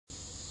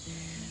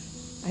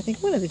I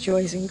think one of the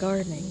joys in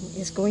gardening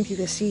is going through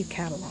the seed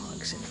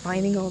catalogs and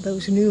finding all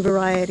those new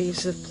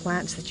varieties of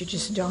plants that you're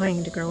just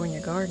dying to grow in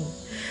your garden.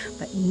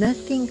 But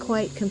nothing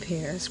quite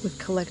compares with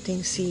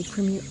collecting seed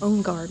from your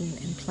own garden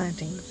and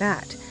planting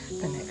that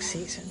the next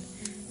season.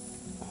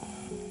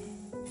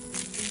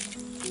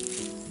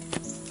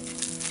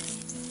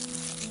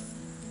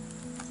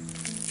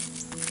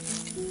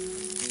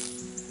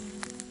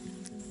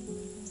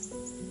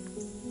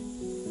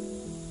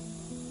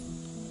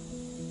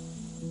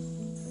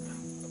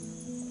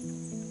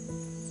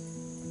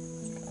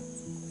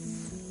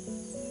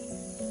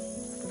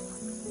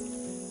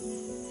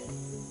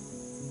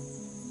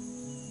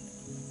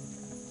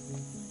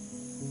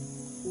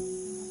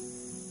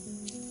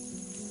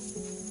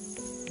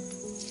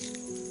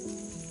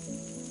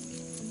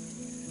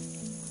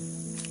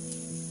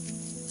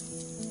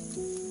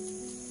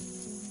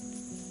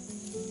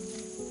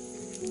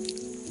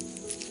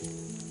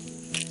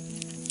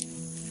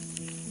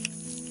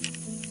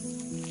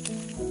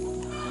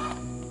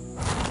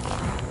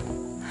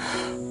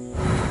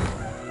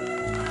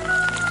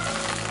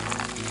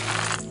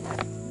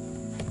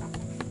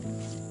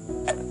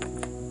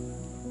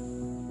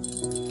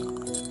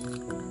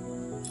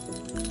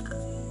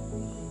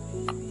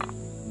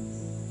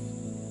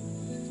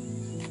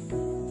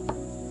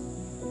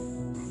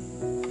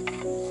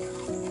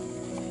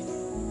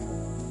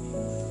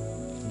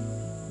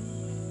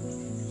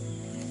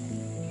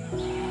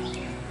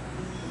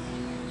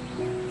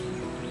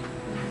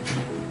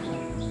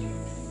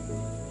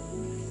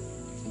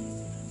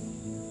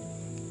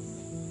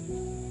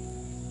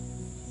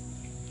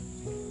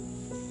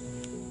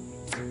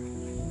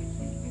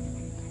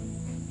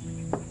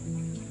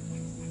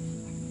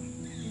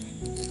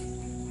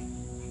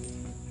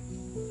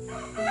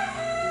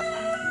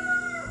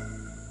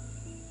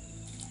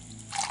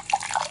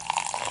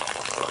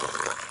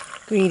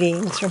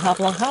 Greetings from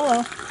Hopalong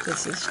Hollow.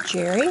 This is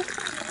Jerry.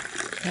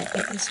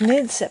 It is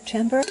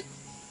mid-September.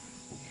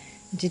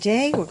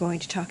 Today we're going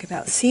to talk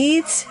about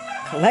seeds,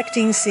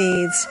 collecting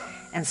seeds,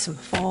 and some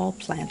fall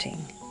planting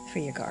for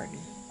your garden.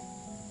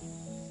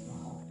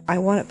 I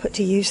want to put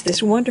to use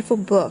this wonderful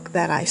book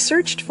that I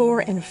searched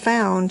for and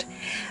found,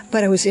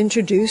 but I was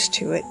introduced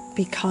to it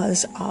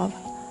because of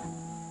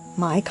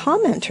my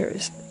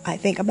commenters. I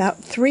think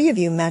about 3 of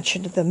you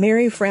mentioned the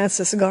Mary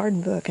Frances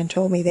Garden book and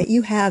told me that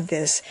you had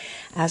this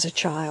as a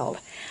child.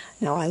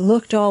 Now, I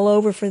looked all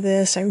over for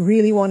this. I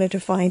really wanted to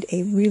find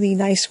a really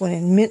nice one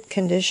in mint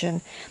condition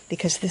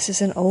because this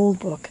is an old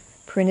book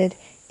printed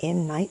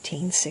in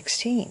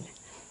 1916.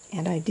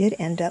 And I did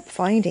end up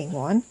finding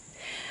one,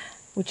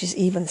 which is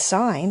even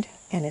signed,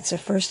 and it's a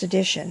first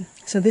edition.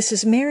 So this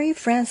is Mary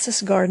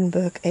Frances Garden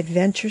Book,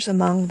 Adventures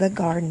Among the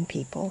Garden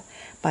People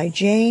by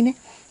Jane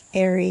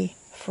Eyre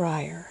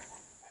Fryer.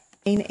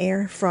 Jane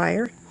Eyre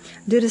Fryer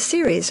did a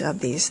series of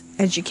these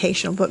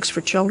educational books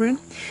for children.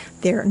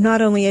 They're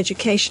not only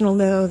educational,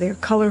 though, they're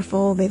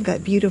colorful, they've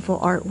got beautiful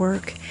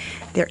artwork,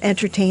 they're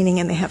entertaining,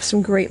 and they have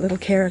some great little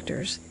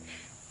characters.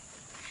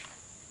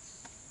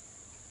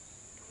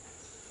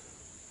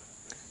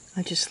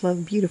 I just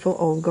love beautiful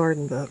old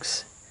garden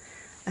books,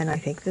 and I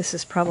think this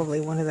is probably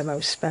one of the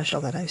most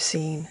special that I've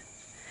seen,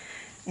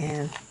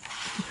 and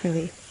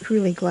I'm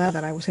really glad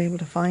that I was able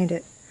to find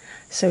it.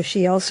 So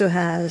she also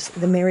has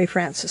the Mary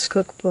Frances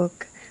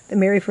Cookbook, the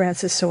Mary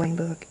Frances Sewing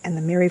Book, and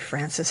the Mary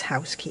Frances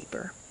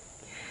Housekeeper.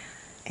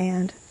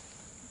 And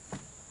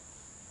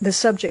the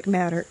subject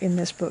matter in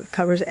this book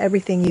covers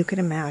everything you can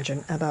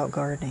imagine about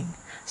gardening.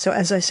 So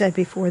as I said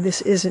before, this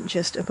isn't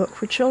just a book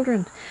for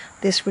children.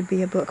 This would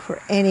be a book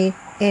for any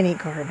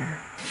gardener.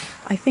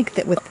 I think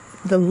that with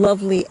the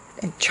lovely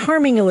and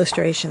charming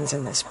illustrations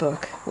in this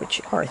book,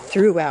 which are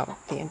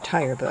throughout the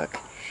entire book,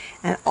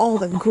 and all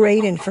the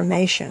great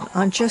information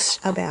on just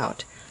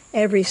about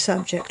every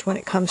subject when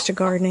it comes to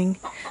gardening.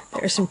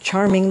 There are some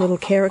charming little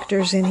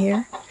characters in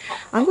here.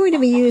 I'm going to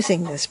be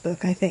using this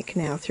book, I think,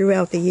 now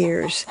throughout the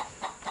years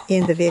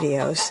in the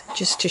videos,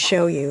 just to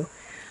show you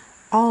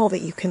all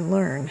that you can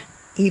learn,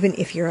 even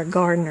if you're a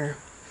gardener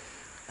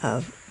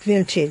of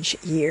vintage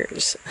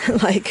years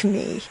like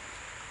me.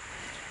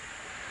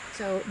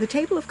 So the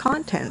table of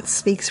contents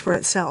speaks for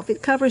itself.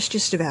 It covers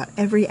just about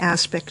every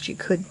aspect you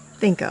could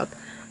think of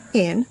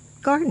in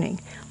gardening.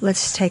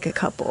 Let's take a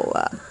couple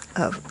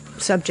of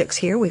subjects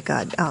here. We've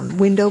got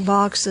window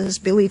boxes,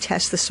 Billy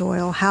Tests the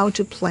Soil, how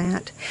to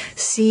plant,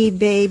 seed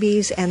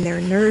babies and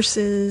their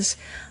nurses.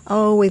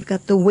 Oh, we've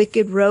got the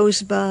wicked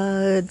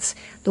rosebuds,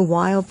 the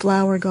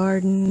wildflower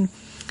garden.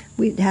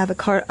 We have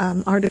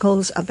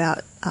articles about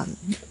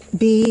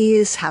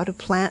bees, how do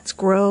plants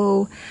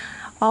grow,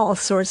 all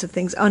sorts of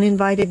things.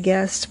 Uninvited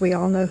guests, we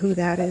all know who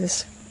that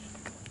is.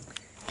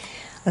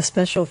 A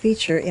special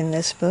feature in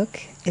this book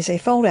is a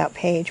fold-out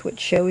page which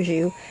shows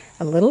you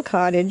a little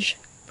cottage,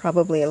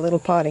 probably a little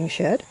potting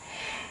shed,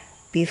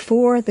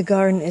 before the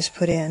garden is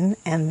put in,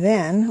 and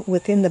then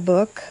within the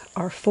book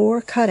are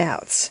 4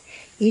 cutouts,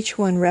 each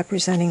one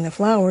representing the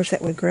flowers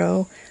that would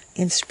grow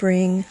in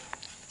spring,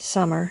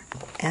 summer,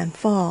 and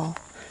fall.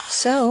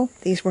 So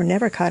these were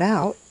never cut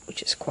out.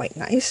 which is quite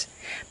nice.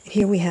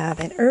 Here we have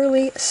an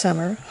early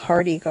summer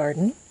hardy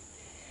garden,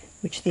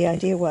 which the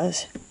idea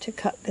was to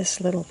cut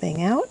this little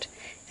thing out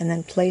and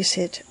then place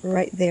it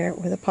right there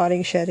where the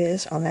potting shed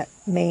is on that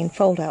main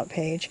fold-out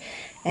page.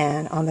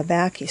 And on the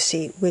back you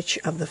see which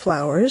of the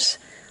flowers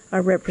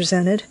are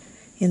represented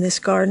in this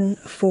garden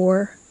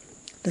for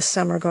the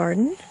summer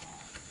garden.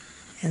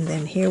 And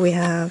then here we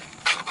have,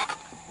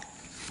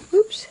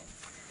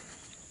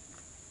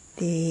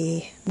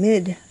 the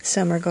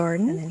midsummer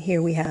garden. And then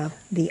here we have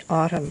the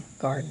autumn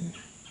garden,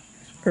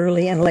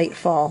 early and late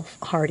fall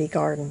hardy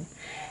garden.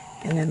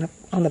 And then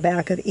on the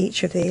back of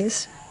each of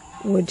these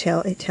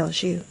it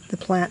tells you the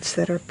plants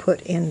that are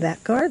put in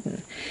that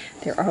garden.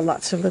 There are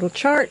lots of little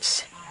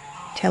charts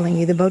telling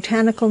you the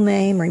botanical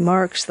name,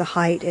 remarks, the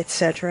height,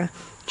 etc.,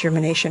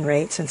 germination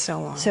rates, and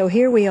so on. So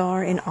here we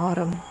are in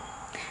autumn,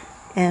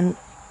 and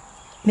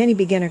many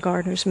beginner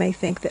gardeners may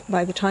think that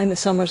by the time the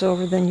summer's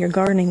over, then your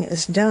gardening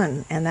is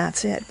done, and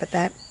that's it.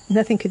 But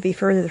nothing could be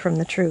further from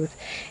the truth.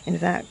 In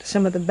fact,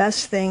 some of the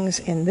best things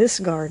in this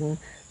garden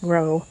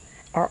grow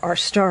are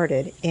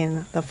started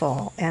in the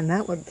fall, and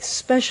that would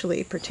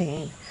especially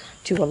pertain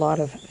to a lot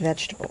of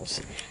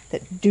vegetables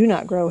that do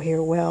not grow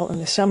here well in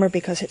the summer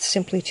because it's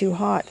simply too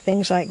hot.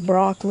 Things like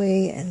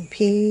broccoli and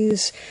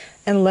peas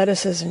and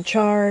lettuces and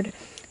chard,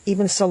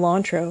 even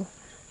cilantro,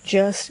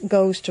 just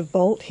goes to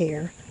bolt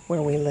here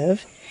where we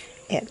live.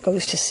 It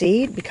goes to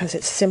seed because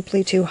it's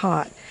simply too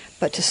hot.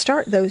 But to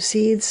start those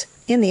seeds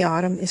in the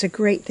autumn is a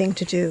great thing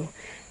to do.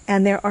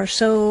 And there are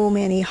so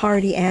many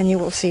hardy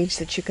annual seeds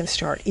that you can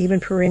start, even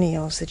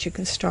perennials that you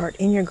can start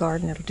in your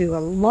garden. It'll do a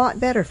lot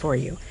better for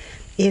you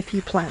if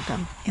you plant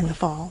them in the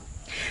fall.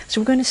 So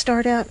we're going to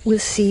start out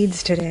with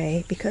seeds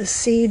today, because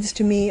seeds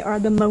to me are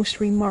the most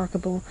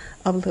remarkable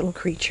of little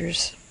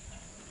creatures.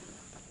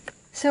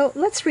 So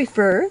let's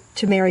refer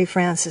to Mary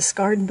Frances'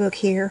 garden book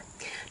here,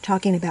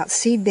 talking about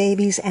seed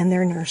babies and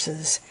their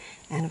nurses.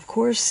 And of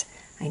course,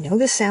 I know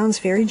this sounds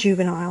very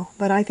juvenile,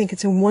 but I think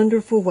it's a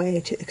wonderful way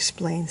to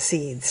explain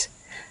seeds.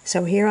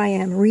 So here I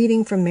am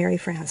reading from Mary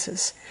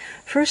Frances.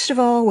 First of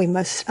all, we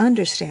must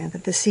understand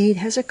that the seed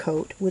has a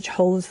coat which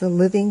holds the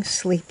living,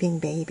 sleeping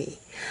baby.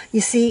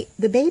 You see,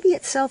 the baby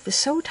itself is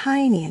so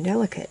tiny and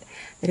delicate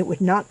that it would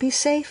not be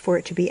safe for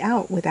it to be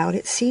out without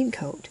its seed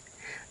coat.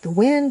 The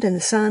wind and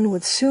the sun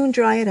would soon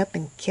dry it up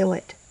and kill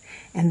it.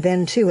 And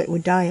then, too, it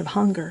would die of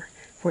hunger,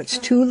 for it's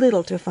too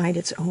little to find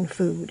its own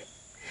food.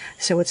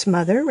 So its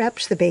mother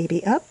wraps the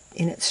baby up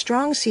in its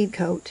strong seed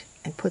coat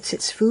and puts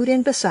its food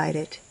in beside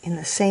it in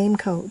the same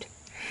coat.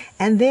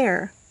 And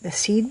there the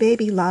seed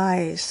baby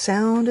lies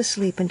sound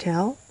asleep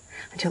until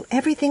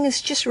everything is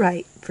just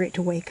right for it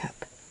to wake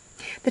up.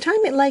 The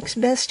time it likes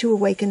best to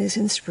awaken is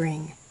in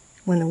spring,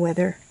 when the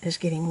weather is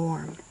getting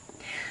warm.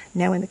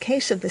 Now, in the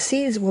case of the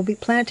seeds we'll be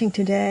planting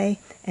today,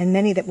 and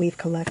many that we've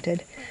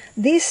collected,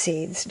 these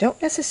seeds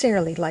don't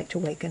necessarily like to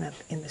waken up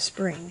in the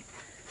spring.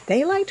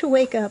 They like to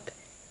wake up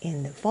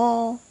in the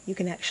fall. You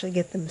can actually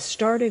get them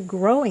started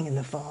growing in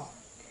the fall.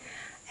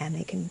 And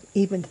they can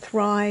even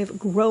thrive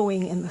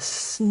growing in the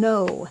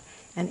snow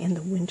and in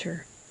the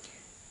winter,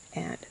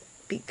 and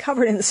be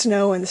covered in the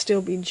snow and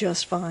still be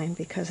just fine,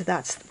 because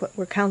that's what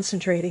we're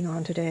concentrating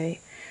on today.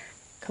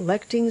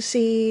 Collecting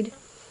seed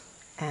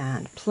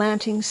and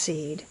planting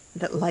seed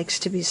that likes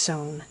to be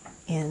sown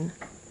in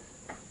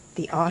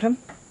the autumn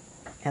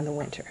and the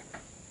winter.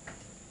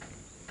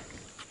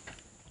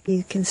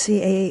 You can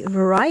see a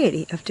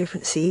variety of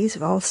different seeds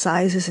of all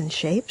sizes and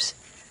shapes,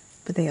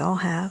 but they all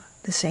have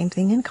the same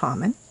thing in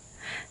common.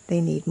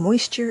 They need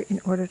moisture in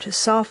order to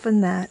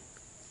soften that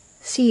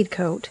seed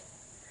coat,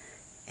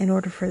 in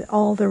order for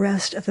all the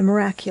rest of the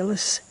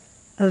miraculous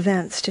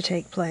events to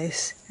take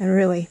place. And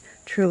really,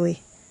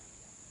 truly,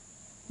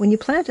 when you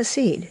plant a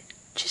seed,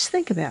 just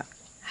think about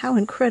how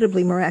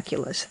incredibly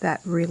miraculous that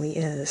really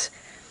is.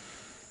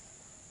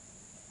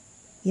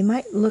 You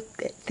might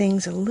look at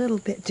things a little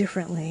bit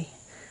differently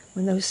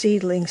when those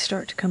seedlings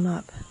start to come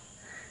up,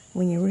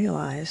 when you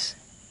realize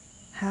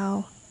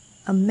how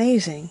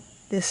amazing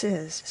this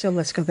is. So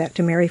let's go back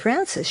to Mary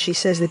Frances. She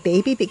says the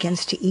baby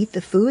begins to eat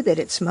the food that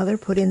its mother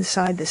put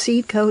inside the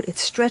seed coat. It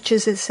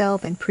stretches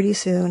itself, and pretty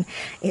soon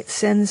it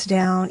sends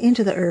down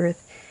into the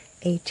earth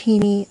a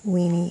teeny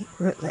weeny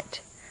rootlet.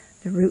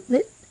 The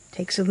rootlet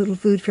takes a little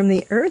food from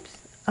the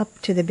earth up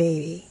to the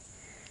baby.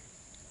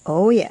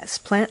 Oh yes,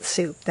 plant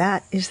soup.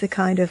 That is the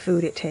kind of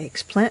food it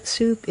takes. Plant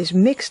soup is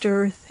mixed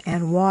earth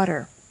and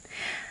water.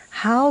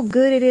 How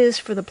good it is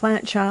for the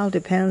plant child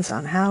depends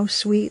on how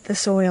sweet the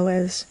soil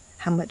is,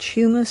 how much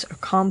humus or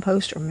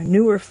compost or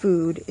manure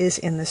food is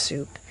in the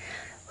soup.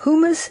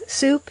 Humus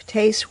soup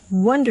tastes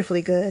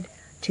wonderfully good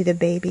to the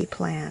baby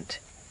plant.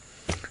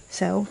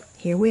 So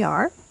here we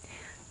are.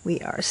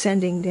 We are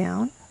sending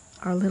down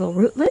our little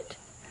rootlet.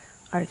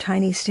 Our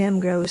tiny stem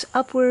grows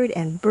upward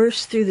and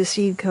bursts through the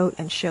seed coat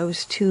and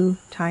shows two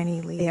tiny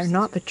leaves. They are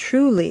not the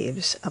true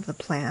leaves of the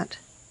plant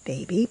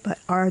baby, but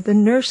are the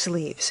nurse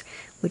leaves,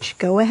 which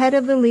go ahead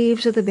of the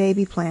leaves of the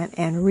baby plant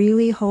and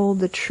really hold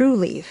the true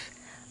leaf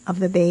of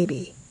the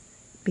baby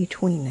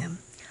between them.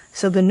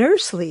 So the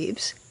nurse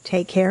leaves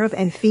take care of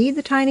and feed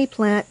the tiny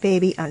plant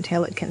baby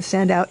until it can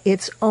send out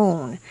its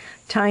own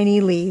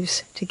tiny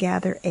leaves to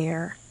gather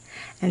air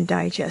and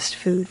digest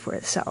food for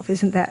itself.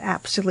 Isn't that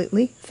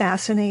absolutely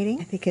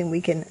fascinating? I think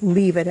we can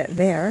leave it at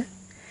there,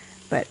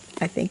 but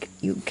I think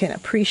you can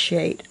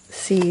appreciate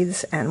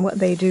seeds and what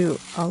they do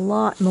a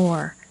lot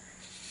more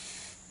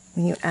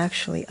when you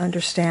actually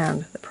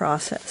understand the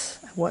process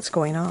of what's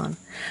going on.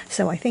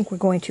 So I think we're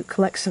going to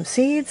collect some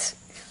seeds,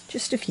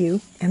 just a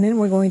few, and then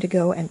we're going to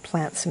go and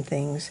plant some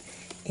things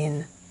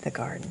in the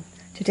garden.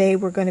 Today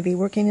we're going to be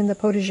working in the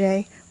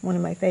potager, one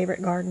of my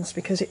favorite gardens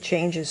because it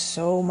changes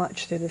so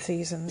much through the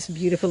seasons. This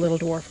beautiful little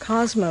dwarf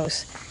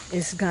cosmos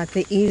has got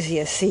the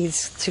easiest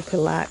seeds to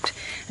collect.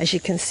 As you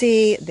can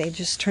see, they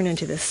just turn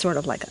into this sort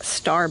of like a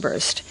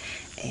starburst,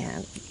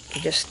 and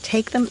you just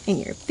take them in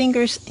your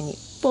fingers and you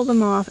pull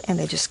them off and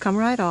they just come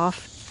right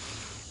off,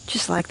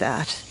 just like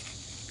that.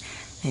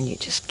 And you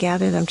just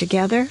gather them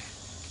together,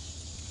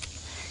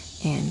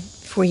 and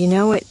before you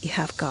know it, you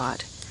have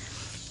got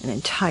an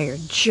entire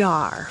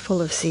jar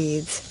full of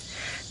seeds.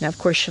 Now, of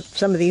course,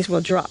 some of these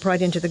will drop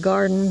right into the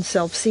garden,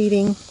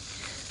 self-seeding.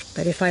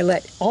 But if I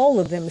let all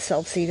of them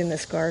self-seed in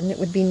this garden, it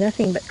would be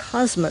nothing but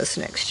cosmos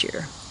next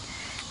year.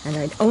 And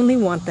I'd only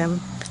want them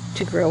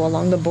to grow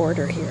along the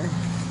border here.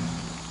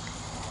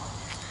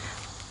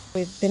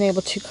 We've been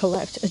able to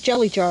collect a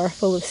jelly jar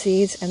full of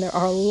seeds, and there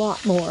are a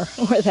lot more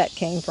where that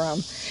came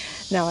from.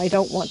 Now, I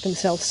don't want them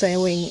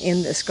self-sowing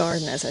in this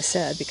garden, as I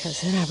said,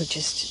 because then I would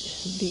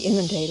just be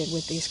inundated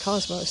with these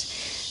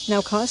cosmos.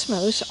 Now,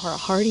 cosmos are a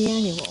hardy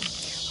annual.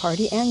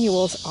 Hardy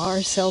annuals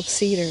are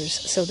self-seeders,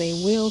 so they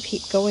will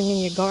keep going in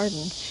your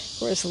garden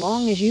for as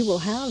long as you will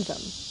have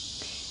them.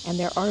 And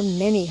there are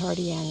many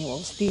hardy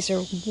annuals. These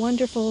are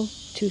wonderful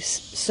to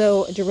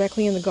sow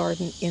directly in the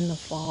garden in the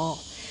fall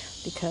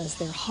because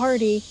they're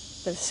hardy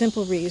for the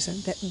simple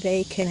reason that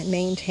they can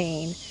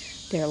maintain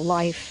their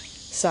life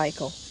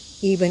cycle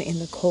even in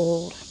the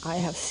cold. I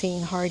have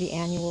seen hardy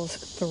annuals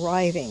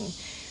thriving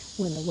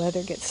when the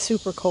weather gets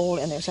super cold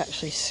and there's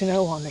actually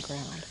snow on the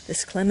ground.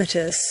 This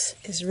clematis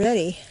is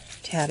ready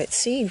to have its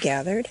seed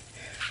gathered.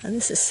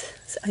 And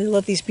I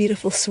love these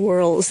beautiful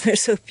swirls. They're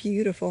so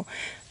beautiful.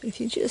 But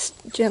if you just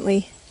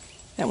gently,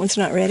 that one's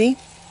not ready,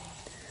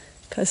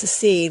 because the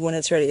seed, when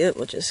it's ready, it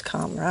will just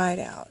come right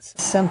out.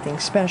 Something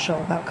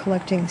special about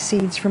collecting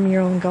seeds from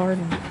your own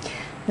garden.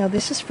 Now,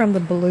 this is from the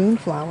balloon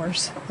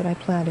flowers that I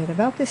planted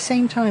about this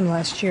same time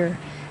last year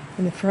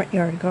in the front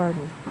yard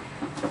garden.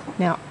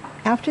 Now,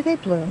 after they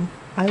bloom,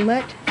 I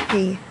let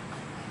the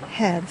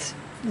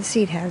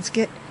seed heads,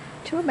 get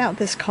to about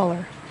this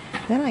color.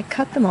 Then I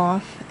cut them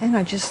off and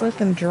I just let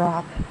them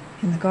drop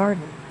in the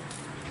garden.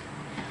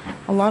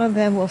 A lot of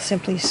them will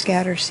simply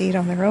scatter seed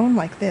on their own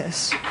like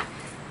this,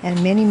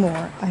 and many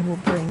more I will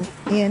bring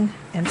in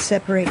and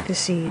separate the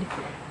seed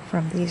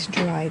from these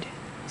dried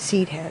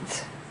seed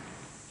heads.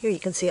 Here you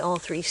can see all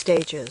three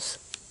stages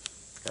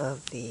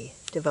of the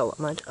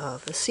development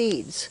of the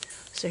seeds.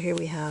 So here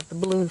we have the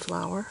balloon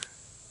flower.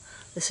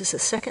 This is the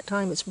second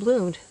time it's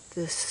bloomed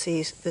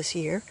this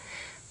year,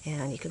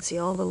 and you can see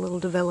all the little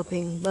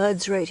developing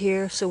buds right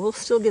here. So we'll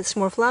still get some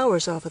more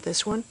flowers off of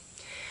this one,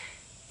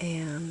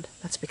 and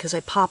that's because I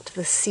popped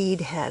the seed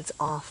heads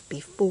off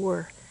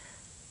before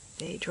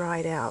they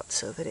dried out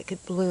so that it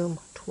could bloom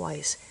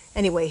twice.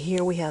 Anyway,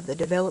 here we have the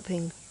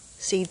developing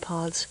seed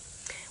pods,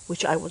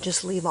 which I will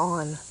just leave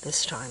on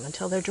this time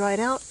until they're dried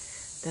out.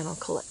 Then I'll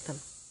collect them.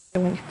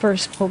 When you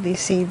first pull these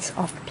seeds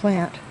off the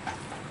plant,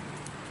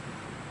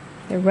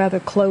 they're rather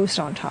closed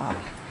on top.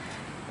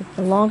 But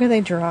the longer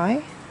they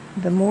dry,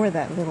 the more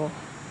that little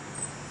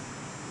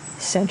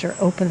center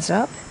opens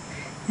up,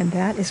 and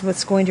that is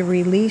what's going to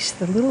release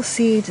the little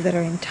seeds that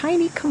are in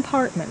tiny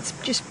compartments,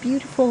 just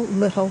beautiful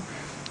little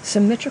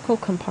symmetrical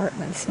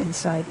compartments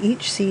inside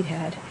each seed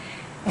head.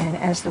 And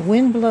as the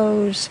wind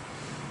blows,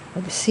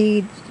 or the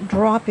seed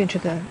drop into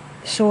the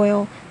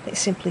soil, they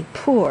simply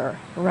pour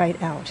right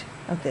out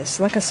of this,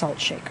 like a salt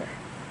shaker.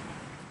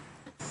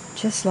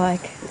 Just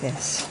like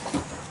this.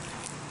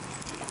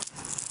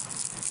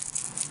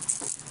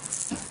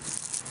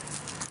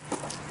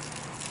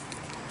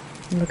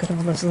 Look at all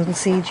those little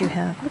seeds you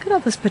have. Look at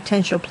all those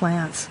potential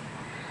plants.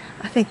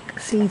 I think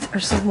seeds are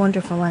so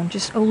wonderful. I'm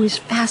just always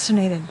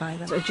fascinated by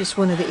them. They're just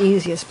one of the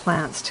easiest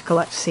plants to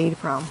collect seed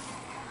from.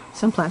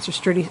 Some plants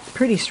are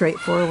pretty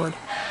straightforward.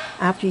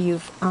 After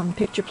you've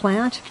picked your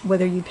plant,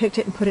 whether you picked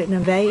it and put it in a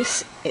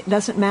vase, it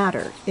doesn't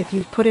matter. If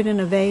you put it in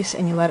a vase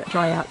and you let it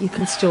dry out, you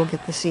can still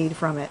get the seed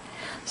from it.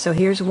 So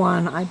here's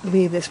one. I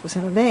believe this was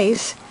in a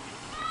vase.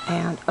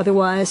 And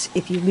otherwise,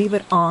 if you leave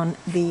it on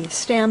the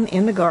stem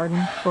in the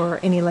garden for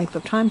any length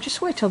of time,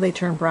 just wait till they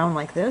turn brown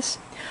like this.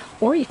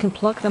 Or you can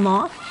pluck them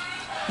off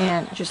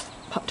and just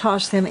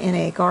toss them in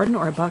a garden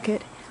or a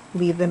bucket,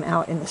 leave them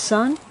out in the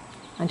sun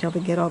until they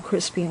get all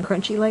crispy and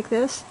crunchy like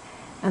this.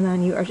 And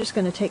then you are just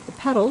going to take the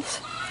petals.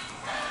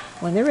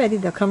 When they're ready,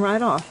 they'll come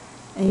right off.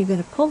 And you're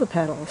going to pull the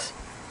petals.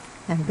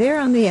 And there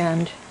on the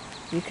end,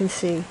 you can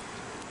see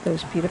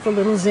those beautiful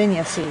little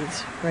zinnia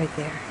seeds right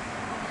there.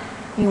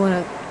 You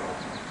want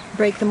to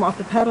break them off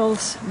the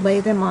petals, lay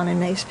them on a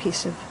nice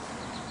piece of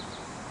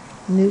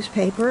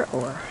newspaper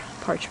or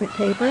parchment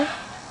paper,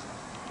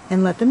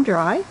 and let them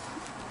dry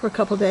for a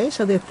couple days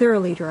so they're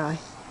thoroughly dry.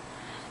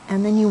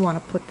 And then you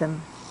want to put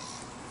them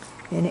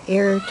in an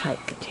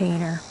airtight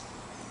container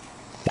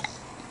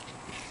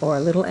or a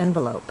little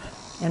envelope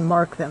and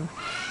mark them.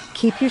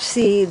 Keep your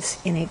seeds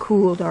in a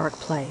cool, dark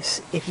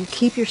place. If you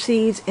keep your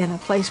seeds in a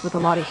place with a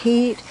lot of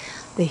heat,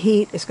 the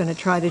heat is going to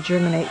try to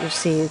germinate your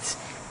seeds,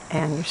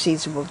 and your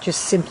seeds will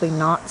just simply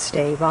not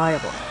stay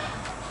viable.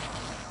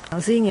 Now,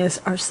 zinnias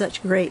are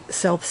such great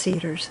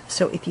self-seeders,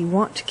 so if you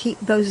want to keep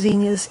those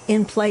zinnias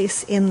in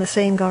place in the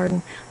same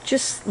garden,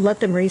 just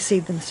let them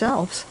reseed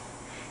themselves,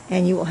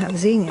 and you will have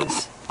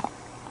zinnias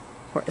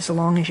for as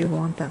long as you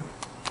want them.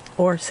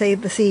 Or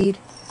save the seed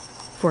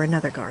for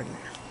another garden.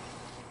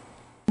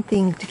 One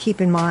thing to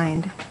keep in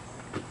mind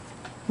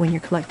when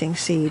you're collecting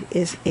seed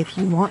is if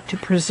you want to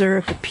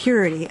preserve the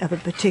purity of a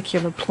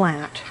particular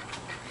plant,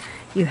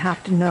 you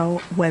have to know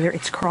whether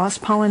it's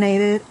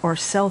cross-pollinated or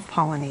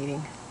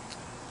self-pollinating.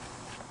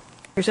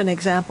 Here's an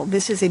example.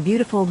 This is a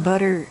beautiful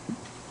butter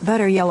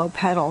yellow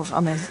petals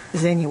on the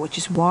zinnia, which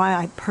is why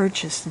I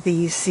purchased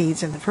these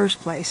seeds in the first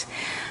place.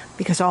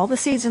 Because all the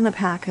seeds in the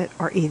packet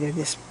are either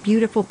this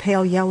beautiful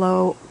pale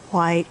yellow,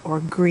 white, or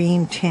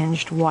green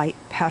tinged white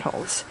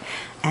petals.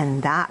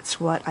 And that's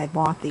what I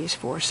bought these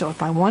for. So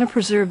if I want to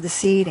preserve the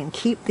seed and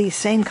keep these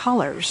same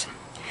colors,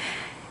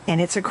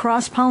 and it's a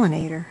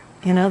cross-pollinator,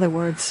 in other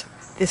words,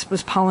 this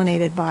was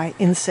pollinated by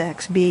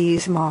insects,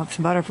 bees, moths,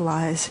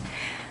 butterflies.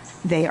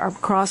 They are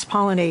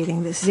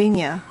cross-pollinating this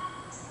zinnia.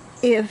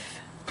 If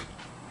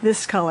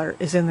this color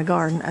is in the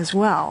garden as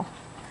well,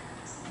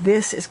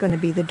 this is going to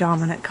be the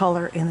dominant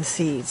color in the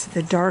seeds.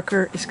 The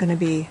darker is going to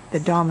be the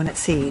dominant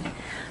seed.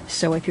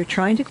 So if you're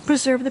trying to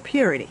preserve the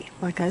purity,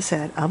 like I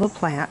said, of a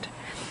plant,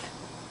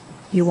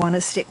 you want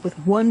to stick with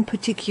one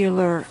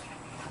particular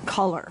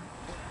color.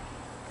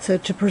 So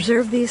to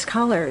preserve these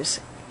colors,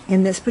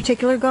 in this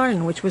particular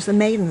garden, which was the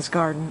Maiden's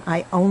garden,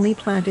 I only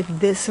planted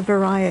this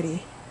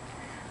variety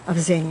of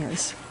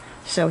zinnias.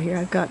 So here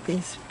I've got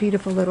these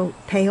beautiful little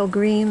pale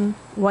green,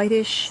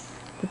 whitish,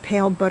 the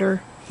pale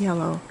butter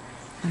yellow,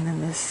 and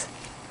then this,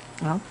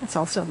 well, it's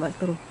also like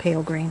little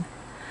pale green.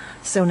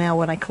 So now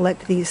when I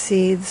collect these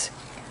seeds,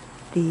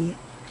 the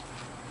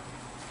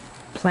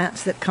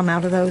plants that come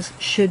out of those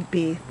should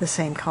be the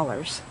same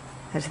colors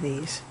as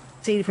these.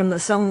 Seed from the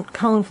sown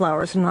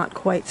coneflower is not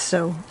quite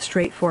so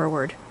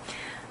straightforward.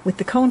 With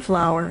the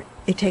coneflower,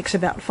 it takes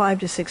about 5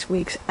 to 6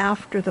 weeks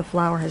after the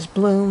flower has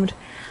bloomed.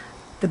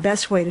 The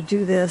best way to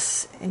do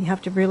this, and you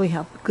have to really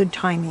have good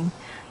timing,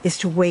 is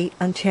to wait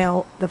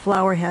until the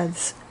flower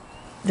heads,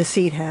 the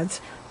seed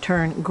heads,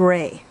 turn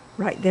gray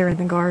right there in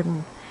the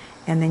garden.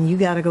 And then you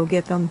got to go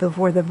get them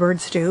before the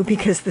birds do,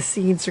 because the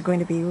seeds are going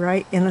to be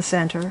right in the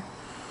center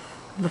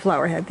of the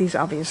flower head. These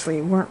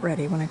obviously weren't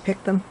ready when I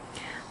picked them,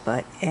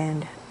 but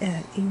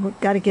you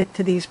got to get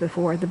to these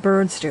before the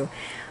birds do.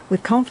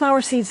 With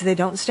coneflower seeds, they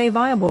don't stay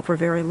viable for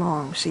very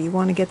long, so you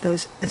want to get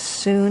those as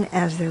soon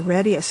as they're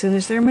ready, as soon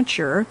as they're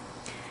mature.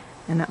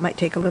 And that might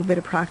take a little bit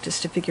of practice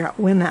to figure out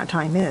when that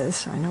time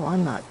is. I know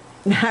I'm not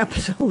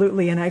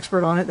absolutely an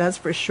expert on it, that's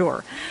for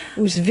sure.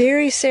 It was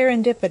very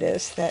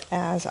serendipitous that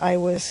as I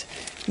was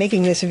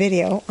making this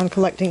video on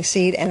collecting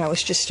seed, and I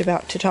was just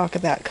about to talk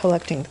about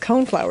collecting the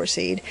coneflower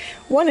seed,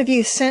 one of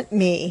you sent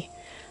me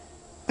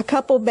a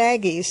couple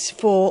baggies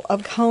full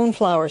of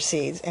coneflower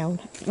seeds, and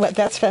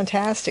that's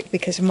fantastic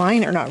because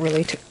mine are not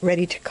really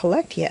ready to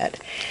collect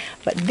yet.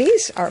 But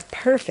these are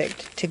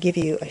perfect to give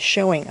you a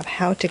showing of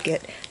how to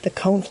get the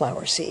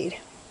coneflower seed.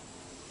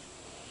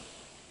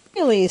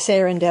 Really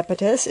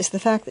serendipitous is the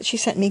fact that she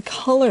sent me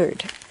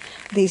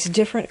these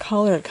different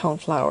colored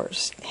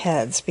coneflowers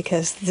heads,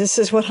 because this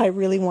is what I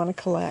really want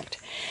to collect.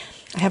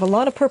 I have a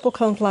lot of purple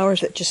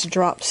coneflowers that just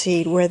drop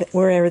seed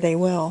wherever they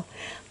will,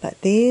 but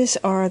these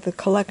are the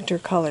collector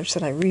colors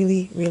that I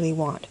really, really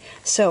want.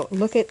 So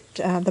look at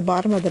the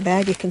bottom of the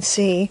bag. You can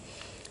see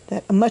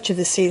that much of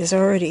the seed has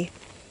already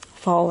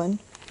fallen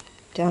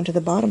down to the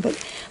bottom,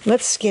 but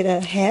let's get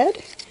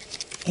ahead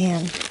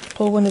and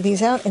pull one of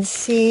these out and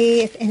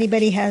see if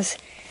anybody has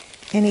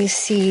any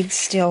seeds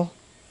still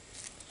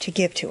to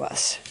give to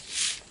us.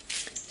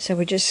 So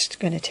we're just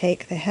going to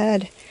take the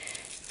head,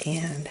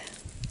 and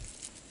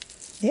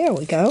there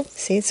we go.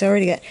 See, it's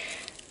already got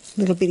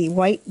little bitty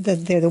white,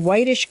 they're the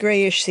whitish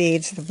grayish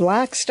seeds. The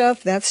black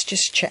stuff, that's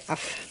just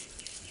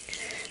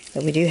chaff.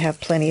 But we do have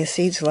plenty of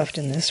seeds left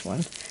in this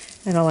one,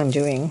 and all I'm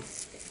doing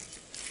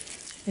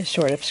is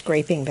sort of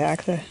scraping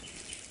back the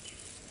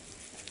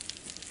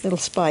little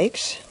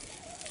spikes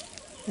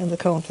of the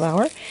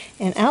coneflower,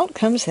 and out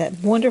comes that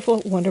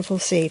wonderful, wonderful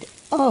seed.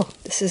 Oh,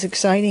 this is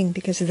exciting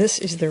because this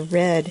is the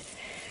red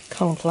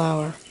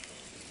coneflower.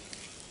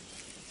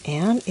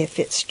 And if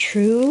it's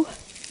true,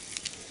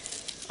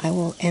 I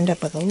will end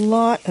up with a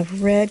lot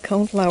of red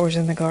coneflowers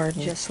in the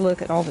garden. Just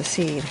look at all the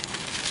seed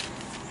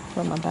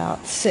from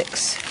about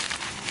 6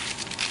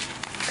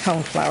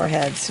 coneflower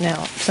heads.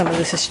 Now, some of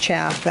this is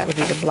chaff. That would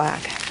be the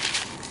black.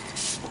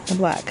 the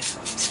black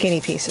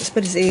skinny pieces,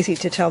 but it's easy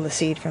to tell the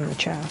seed from the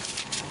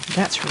chaff.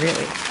 That's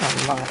really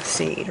a lot of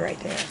seed right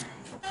there.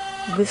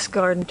 This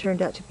garden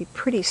turned out to be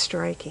pretty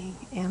striking,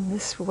 and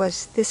this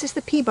is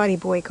the Peabody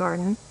Boy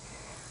garden,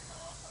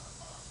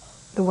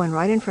 the one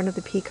right in front of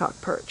the peacock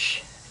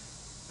perch.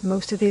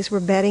 Most of these were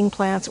bedding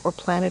plants or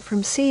planted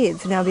from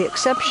seeds. Now the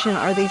exception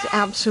are these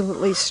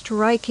absolutely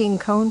striking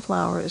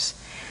coneflowers,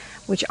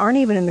 which aren't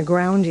even in the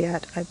ground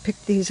yet. I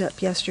picked these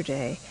up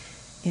yesterday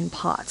in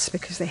pots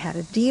because they had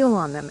a deal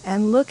on them.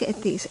 And look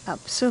at these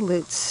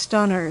absolute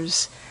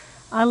stunners.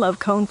 I love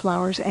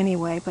coneflowers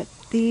anyway, but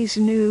these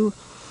new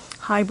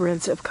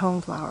hybrids of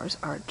coneflowers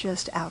are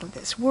just out of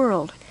this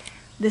world.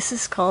 This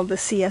is called the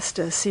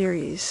Siesta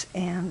series,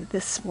 and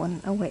this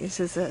one, oh wait, this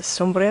is a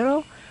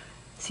Sombrero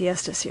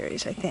Siesta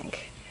series, I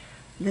think.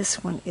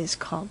 This one is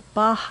called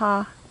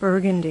Baja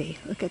Burgundy.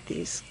 Look at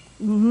these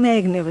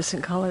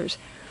magnificent colors.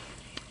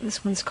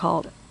 This one's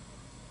called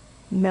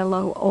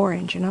Mellow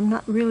Orange, and I'm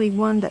not really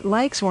one that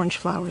likes orange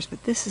flowers,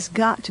 but this has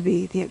got to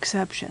be the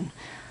exception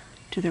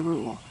to the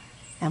rule.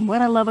 And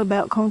what I love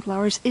about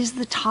coneflowers is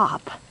the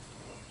top.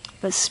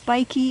 The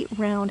spiky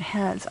round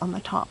heads on the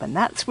top, and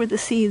that's where the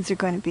seeds are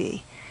going to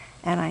be.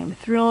 And I am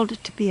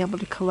thrilled to be able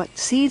to collect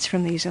seeds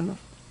from these in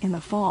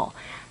the fall.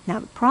 Now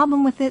the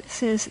problem with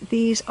this is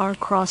these are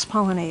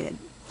cross-pollinated.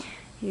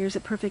 Here's a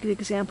perfect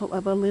example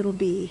of a little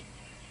bee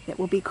that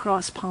will be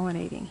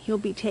cross-pollinating. He'll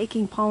be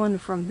taking pollen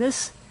from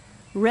this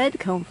red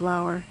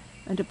coneflower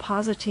and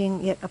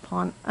depositing it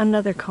upon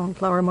another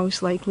coneflower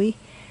most likely,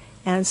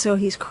 and so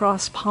he's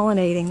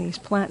cross-pollinating these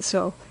plants.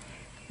 So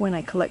when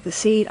I collect the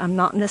seed, I'm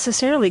not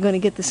necessarily going to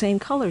get the same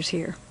colors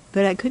here,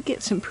 but I could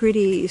get some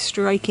pretty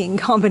striking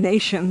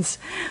combinations.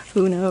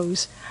 Who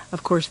knows?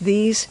 Of course,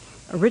 these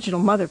original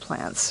mother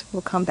plants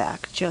will come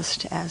back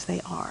just as they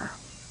are.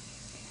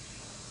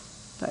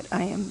 But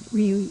I am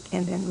really,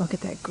 and then look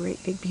at that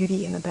great big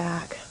beauty in the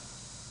back.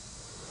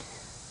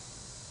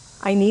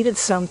 I needed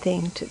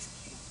something to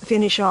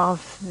finish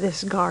off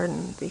this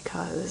garden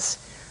because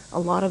a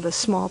lot of the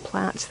small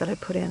plants that I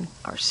put in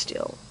are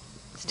still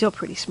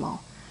pretty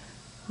small.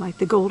 Like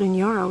the golden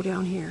yarrow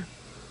down here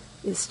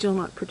is still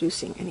not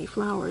producing any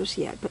flowers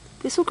yet, but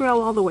this will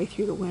grow all the way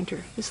through the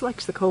winter. This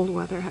likes the cold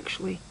weather,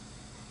 actually.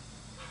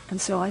 And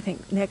so I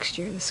think next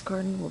year this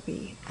garden will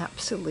be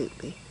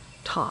absolutely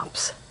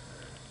tops.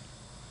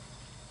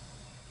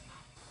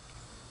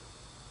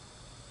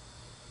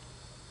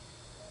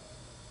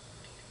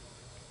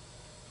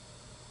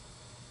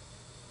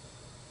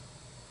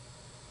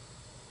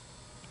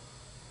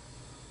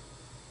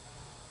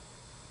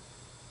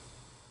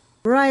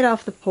 Right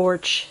off the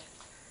porch,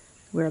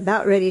 we're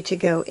about ready to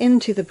go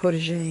into the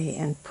potager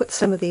and put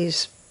some of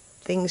these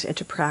things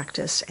into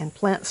practice and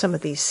plant some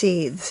of these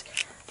seeds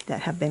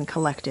that have been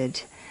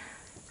collected,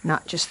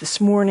 not just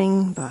this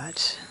morning,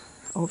 but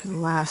over the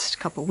last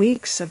couple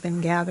weeks. I've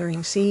been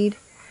gathering seed.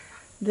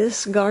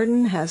 This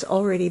garden has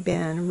already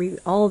been,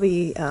 all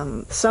the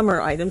summer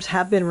items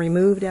have been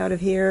removed out of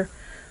here.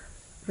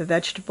 The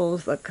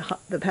vegetables,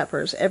 the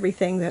peppers,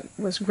 everything that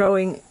was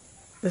growing,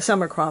 the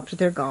summer crops,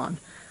 they're gone.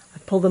 I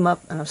pulled them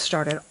up and I've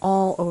started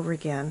all over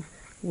again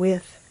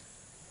with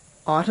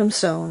autumn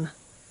sown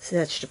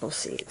vegetable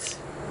seeds.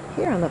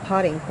 Here on the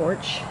potting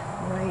porch,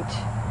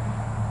 right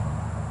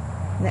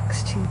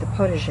next to the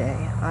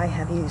potager, I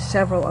have used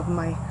several of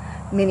my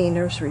mini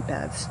nursery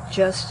beds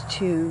just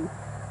to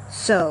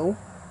sow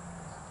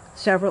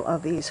several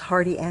of these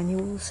hardy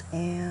annuals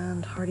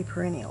and hardy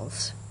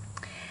perennials,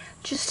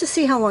 just to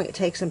see how long it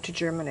takes them to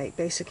germinate.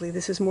 Basically,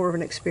 this is more of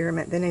an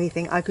experiment than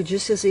anything. I could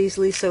just as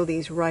easily sow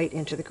these right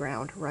into the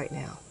ground right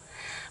now,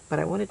 but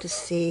I wanted to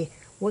see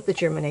what the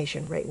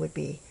germination rate would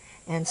be.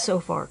 And so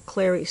far,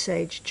 clary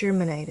sage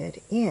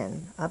germinated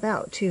in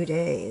about 2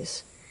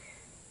 days.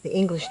 The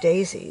English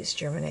daisies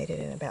germinated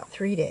in about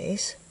 3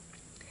 days.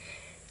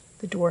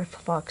 The dwarf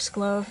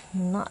foxglove,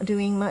 not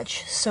doing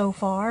much so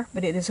far,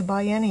 but it is a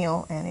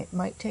biennial and it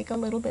might take a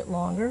little bit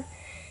longer.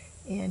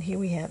 And here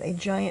we have a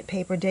giant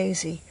paper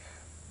daisy.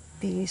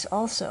 These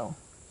also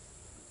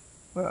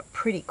were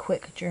pretty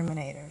quick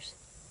germinators.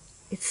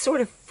 It's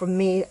sort of, for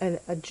me, an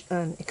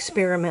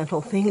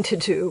experimental thing to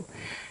do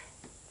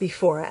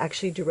before I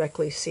actually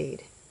directly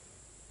seed.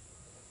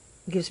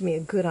 It gives me a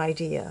good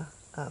idea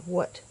of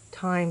what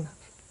time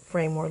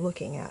frame we're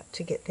looking at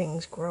to get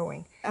things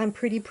growing. I'm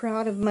pretty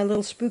proud of my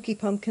little spooky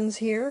pumpkins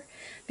here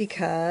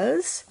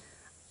because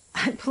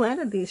I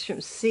planted these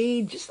from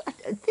seed, just I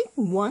think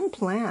one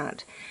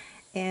plant,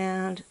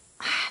 and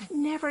I've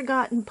never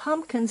gotten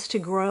pumpkins to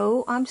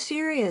grow. I'm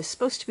serious. It's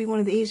supposed to be one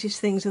of the easiest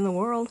things in the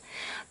world.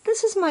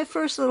 This is my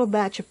first little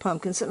batch of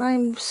pumpkins, and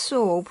I'm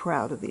so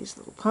proud of these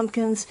little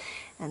pumpkins.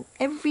 And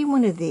every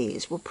one of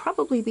these will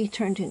probably be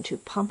turned into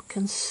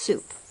pumpkin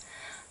soup.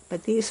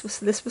 But this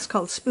was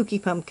called Spooky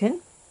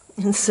Pumpkin.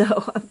 And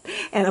so,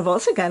 and I've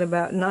also got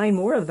about 9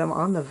 more of them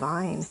on the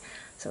vine.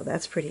 So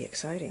that's pretty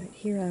exciting.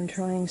 Here I'm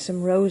trying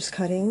some rose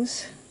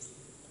cuttings.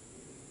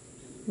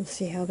 We'll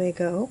see how they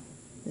go.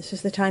 This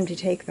is the time to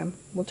take them.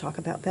 We'll talk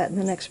about that in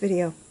the next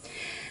video.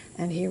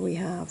 And here we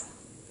have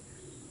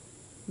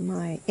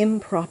my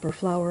improper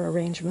flower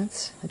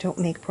arrangements. I don't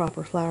make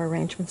proper flower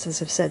arrangements,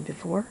 as I've said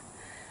before.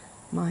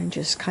 Mine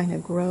just kind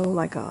of grow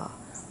like a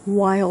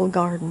wild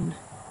garden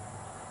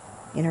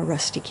in a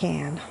rusty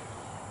can.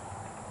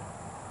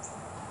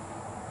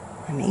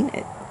 I mean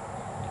it.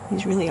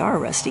 These really are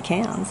rusty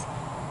cans.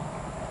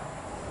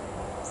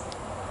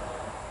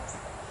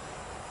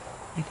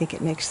 I think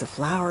it makes the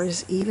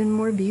flowers even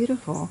more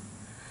beautiful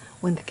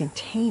when the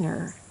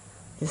container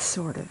is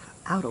sort of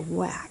out of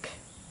whack.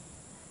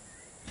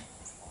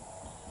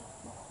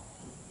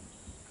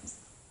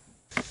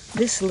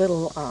 This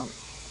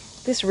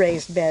this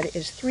raised bed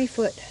is 3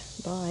 foot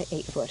by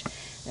 8 foot,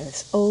 and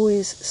it's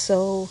always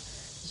so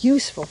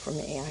useful for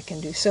me. I can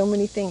do so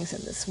many things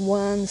in this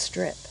one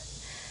strip.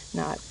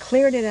 Now, I've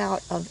cleared it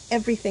out of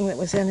everything that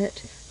was in it,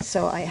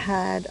 so I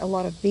had a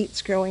lot of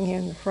beets growing here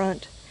in the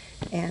front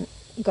and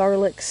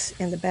garlics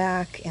in the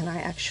back, and I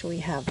actually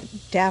have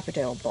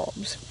daffodil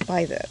bulbs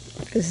by the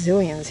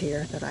gazillions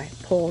here that I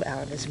pulled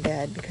out of this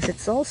bed because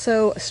it's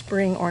also a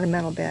spring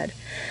ornamental bed.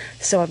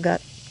 So I've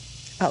got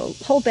a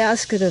whole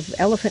basket of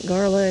elephant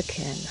garlic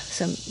and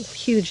some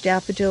huge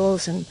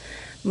daffodils and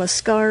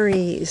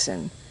muscaries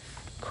and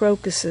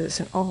crocuses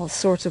and all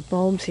sorts of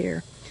bulbs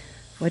here.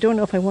 Well, I don't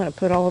know if I want to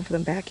put all of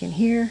them back in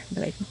here,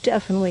 but I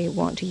definitely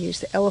want to use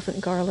the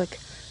elephant garlic,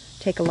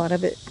 take a lot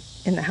of it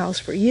in the house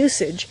for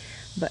usage,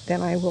 but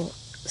then I will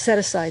set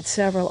aside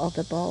several of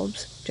the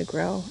bulbs to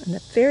grow in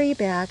the very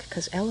back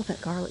because elephant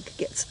garlic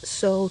gets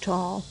so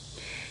tall.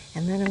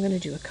 And then I'm going to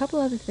do a couple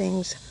other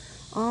things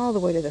all the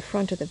way to the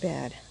front of the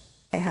bed.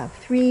 I have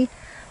 3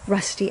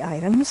 rusty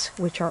items,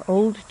 which are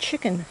old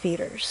chicken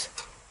feeders.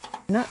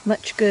 Not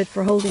much good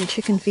for holding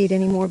chicken feed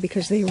anymore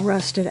because they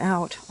rusted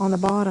out on the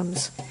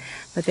bottoms,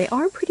 but they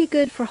are pretty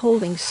good for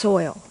holding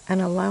soil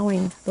and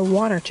allowing the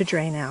water to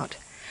drain out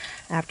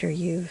after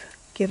you've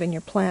given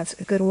your plants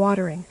a good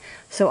watering.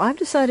 So I've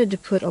decided to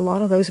put a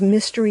lot of those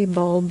mystery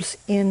bulbs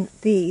in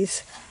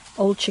these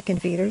old chicken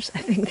feeders.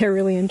 I think they're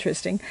really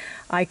interesting.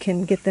 I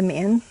can get them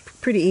in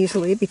pretty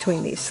easily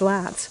between these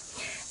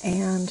slats,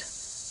 and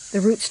the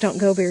roots don't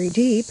go very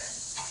deep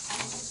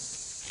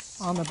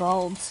on the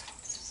bulbs.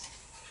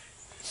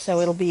 So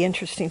it'll be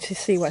interesting to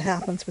see what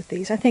happens with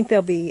these. I think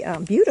they'll be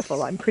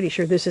beautiful. I'm pretty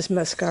sure this is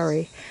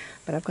muscari,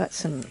 but I've got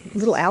some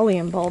little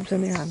allium bulbs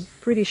in there. I'm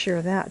pretty sure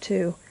of that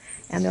too.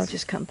 And they'll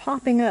just come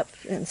popping up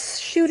and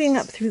shooting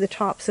up through the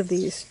tops of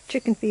these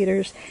chicken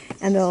feeders,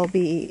 and they'll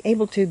be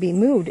able to be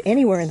moved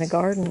anywhere in the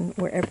garden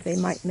wherever they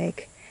might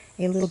make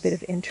a little bit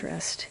of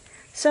interest.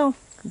 So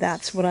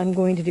that's what I'm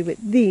going to do with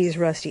these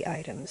rusty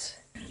items.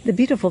 The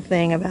beautiful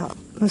thing about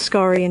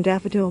muscari and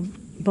daffodil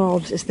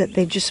bulbs is that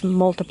they just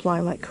multiply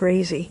like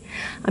crazy.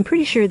 I'm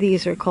pretty sure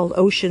these are called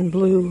ocean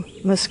blue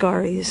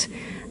muscaries,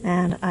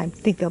 and I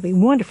think they'll be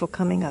wonderful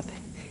coming up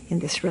in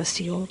this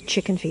rusty old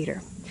chicken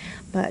feeder.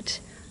 But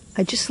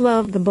I just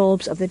love the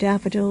bulbs of the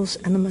daffodils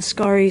and the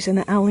muscaries and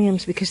the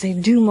alliums because they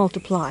do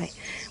multiply,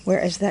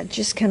 whereas that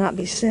just cannot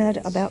be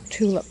said about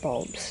tulip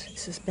bulbs.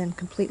 This has been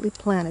completely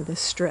planted,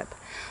 this strip.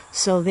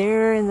 So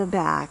there in the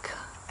back,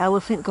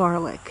 elephant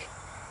garlic,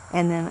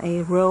 and then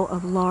a row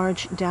of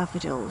large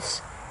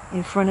daffodils.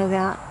 In front of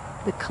that,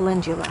 the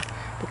calendula.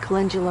 The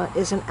calendula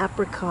is an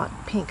apricot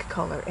pink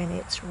color, and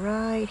it's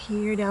right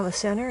here down the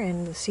center,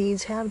 and the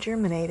seeds have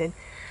germinated.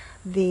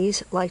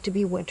 These like to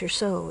be winter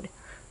sowed.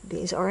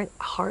 These are a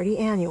hardy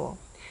annual.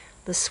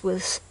 The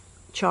Swiss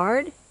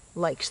chard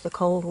likes the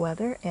cold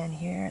weather, and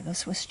here the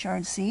Swiss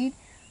chard seed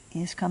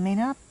is coming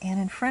up, and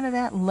in front of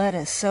that,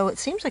 lettuce. So it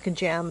seems like a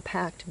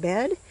jam-packed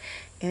bed,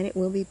 and it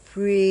will be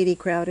pretty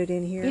crowded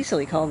in here. I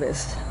easily call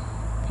this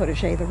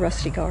Potager the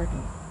rusty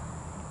garden,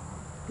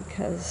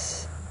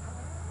 because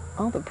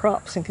all the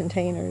props and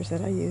containers that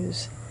I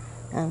use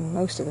and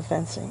most of the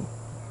fencing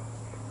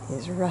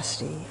is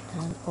rusty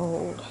and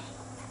old.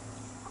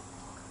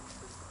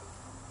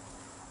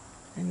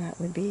 And that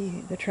would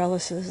be the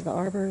trellises, the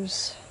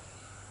arbors.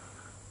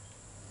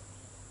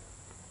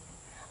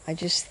 I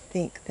just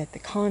think that the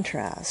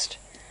contrast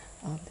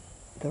of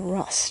the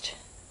rust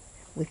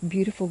with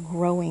beautiful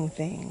growing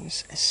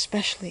things,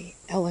 especially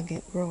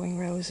elegant growing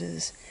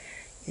roses,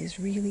 is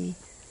really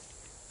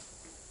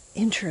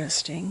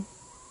interesting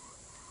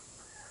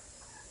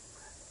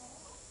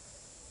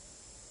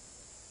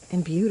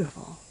and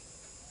beautiful.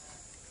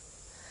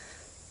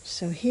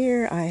 So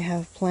here I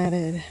have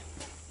planted,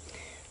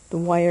 the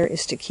wire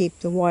is to keep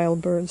the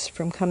wild birds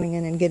from coming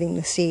in and getting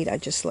the seed I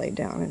just laid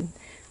down, and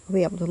I'll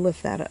be able to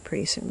lift that up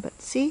pretty soon.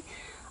 But see,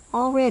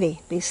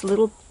 already these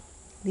little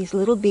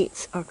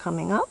beets are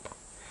coming up,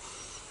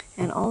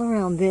 and all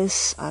around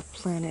this I've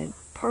planted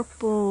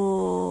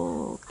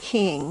purple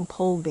king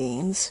pole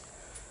beans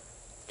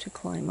to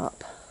climb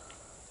up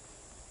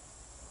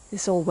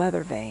this old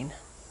weather vane.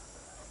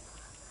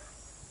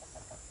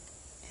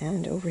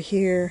 And over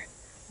here,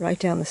 right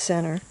down the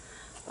center,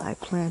 I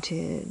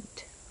planted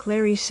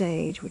clary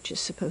sage, which is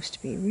supposed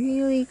to be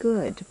really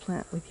good to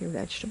plant with your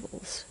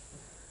vegetables.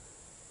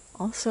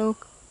 Also,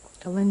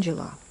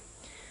 calendula.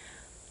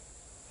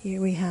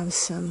 Here we have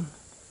some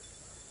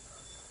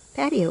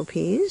patio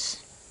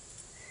peas,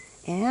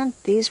 And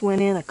these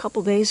went in a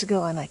couple days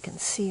ago, and I can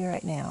see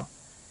right now.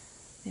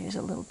 There's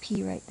a little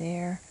pea right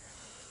there.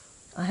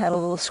 I had a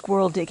little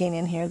squirrel digging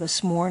in here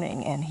this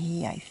morning, and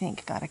he, I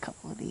think, got a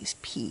couple of these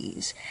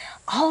peas.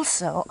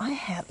 Also, I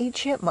have a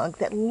chipmunk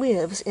that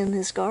lives in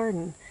this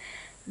garden.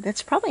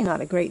 That's probably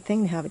not a great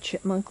thing to have a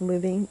chipmunk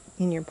living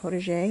in your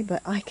potager,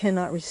 but I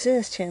cannot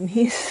resist him.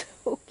 He's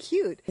so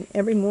cute.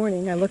 Every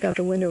morning I look out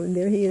the window, and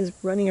there he is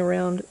running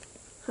around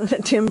the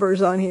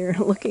timbers on here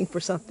looking for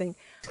something.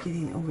 He's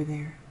getting over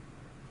there.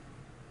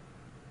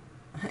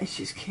 I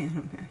just can't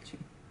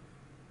imagine.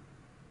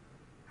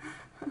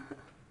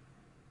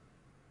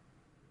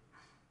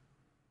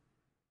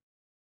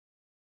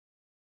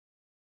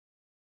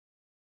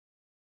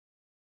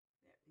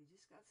 He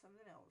just got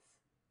something else.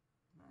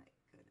 My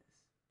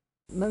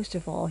goodness. Most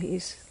of all,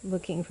 he's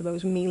looking for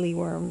those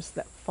mealyworms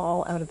that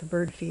fall out of the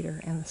bird feeder,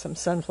 and some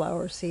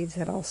sunflower seeds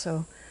that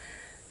also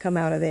come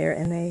out of there,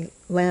 and they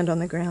land on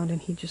the ground,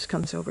 and he just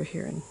comes over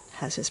here and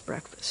has his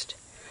breakfast.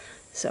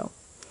 So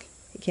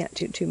he can't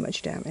do too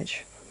much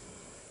damage.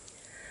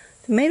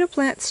 The tomato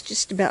plant's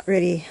just about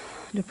ready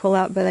to pull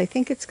out, but I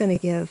think it's going to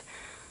give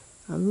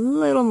a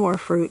little more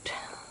fruit.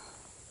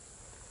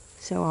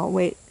 So I'll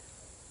wait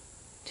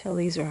till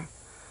these are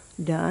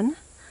done.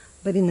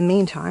 But in the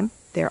meantime,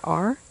 there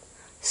are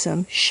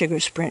some sugar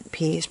sprint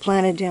peas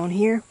planted down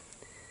here.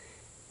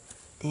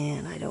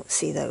 And I don't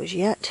see those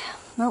yet.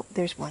 Nope,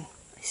 there's one.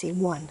 I see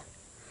one.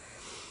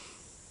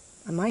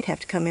 I might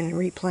have to come in and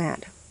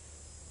replant.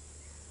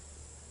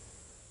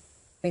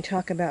 We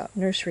talk about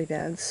nursery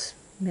beds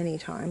many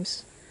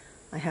times.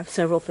 I have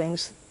several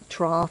things,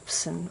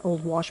 troughs and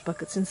old wash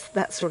buckets and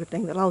that sort of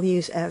thing that I'll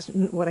use as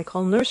what I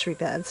call nursery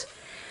beds.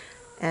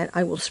 And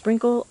I will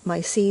sprinkle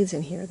my seeds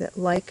in here that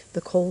like the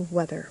cold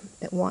weather,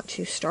 that want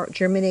to start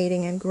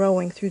germinating and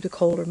growing through the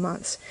colder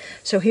months.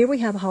 So here we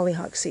have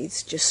hollyhock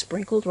seeds just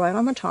sprinkled right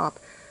on the top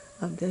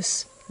of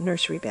this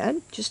nursery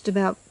bed, just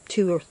about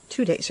 2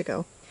 days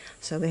ago.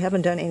 So they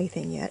haven't done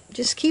anything yet.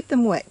 Just keep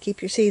them wet.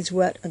 Keep your seeds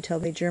wet until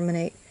they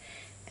germinate,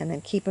 and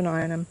then keep an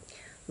eye on them.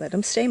 Let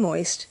them stay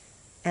moist.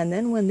 And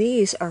then when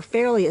these are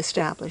fairly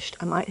established,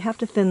 I might have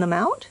to thin them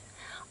out.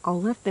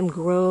 I'll let them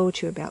grow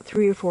to about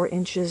 3 or 4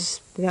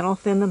 inches, then I'll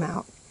thin them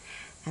out.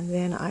 And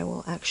then I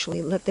will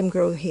actually let them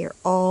grow here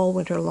all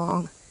winter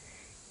long.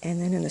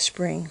 And then in the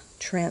spring,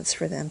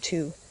 transfer them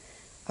to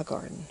a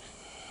garden.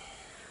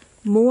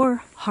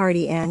 More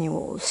hardy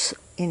annuals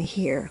in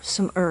here,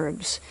 some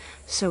herbs.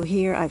 So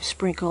here I've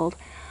sprinkled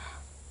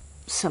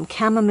some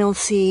chamomile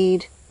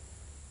seed.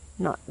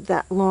 Not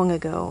that long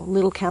ago.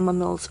 Little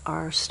chamomiles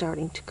are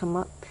starting to come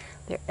up.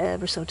 They're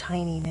ever so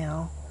tiny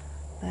now.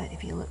 But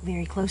if you look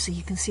very closely,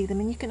 you can see them.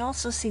 And you can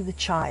also see the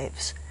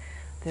chives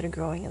that are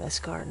growing in this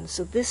garden.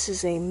 So this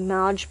is a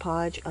Mod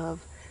Podge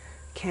of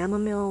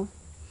chamomile,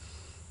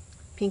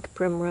 pink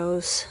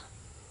primrose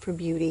for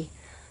beauty,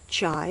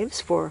 chives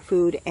for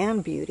food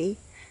and beauty,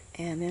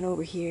 and then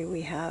over here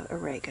we have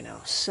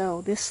oregano.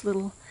 So this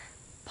little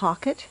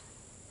pocket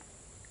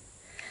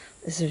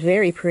is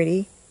very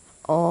pretty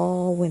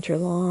all winter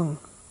long.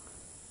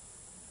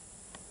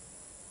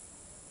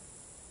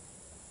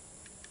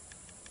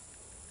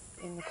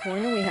 In the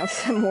corner we have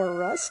some more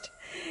rust,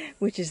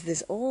 which is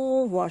this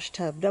old wash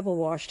tub, double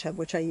wash tub,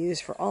 which I use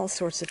for all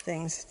sorts of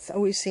things. It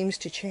always seems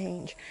to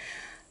change.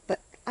 But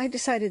I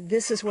decided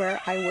this is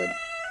where I would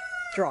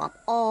drop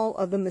all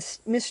of the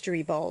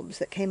mystery bulbs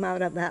that came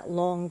out of that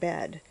long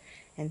bed.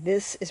 And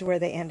this is where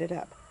they ended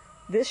up.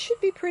 This should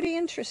be pretty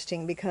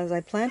interesting because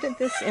I planted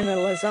this in a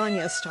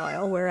lasagna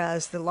style,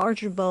 whereas the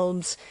larger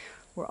bulbs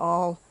were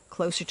all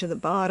closer to the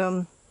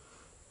bottom,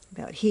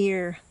 about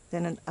here,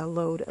 then a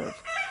load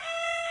of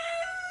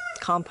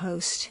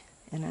compost,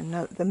 and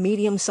then the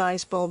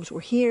medium-sized bulbs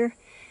were here,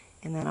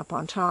 and then up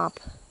on top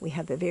we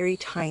have the very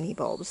tiny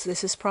bulbs.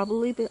 This is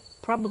probably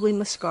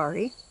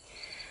muscari.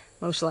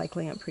 Most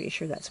likely, I'm pretty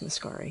sure that's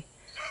muscari.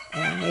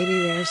 And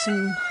maybe there's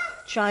some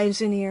chives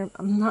in here.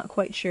 I'm not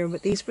quite sure,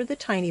 but these were the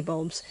tiny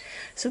bulbs.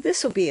 So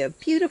this will be a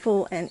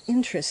beautiful and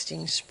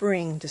interesting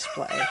spring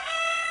display.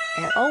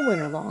 And all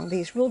winter long,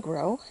 these will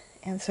grow.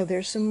 And so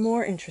there's some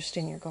more interest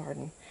in your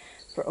garden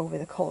for over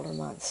the colder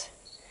months.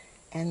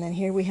 And then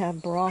here we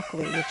have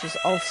broccoli, which is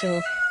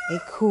also a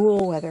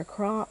cool weather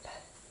crop.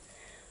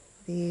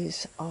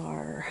 These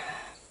are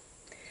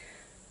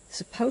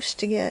supposed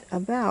to get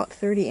about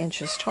 30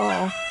 inches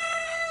tall.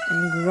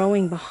 And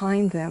growing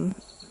behind them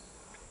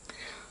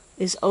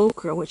is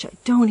okra, which I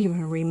don't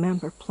even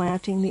remember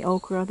planting the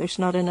okra. There's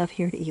not enough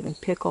here to even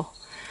pickle.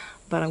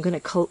 But I'm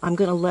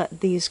gonna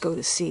let these go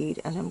to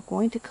seed, and I'm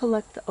going to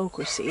collect the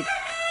okra seed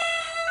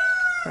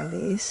from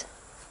these.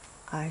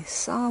 I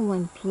saw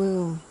one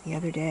bloom the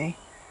other day.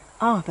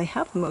 Oh, they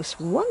have the most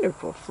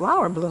wonderful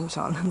flower blooms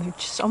on them. They're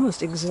just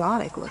almost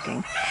exotic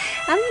looking.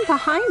 And then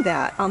behind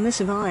that, on this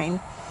vine,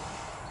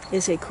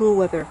 is a cool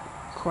weather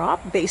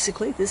crop.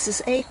 Basically, this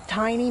is a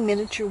tiny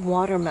miniature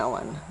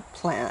watermelon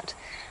plant.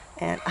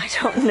 And I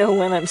don't know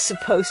when I'm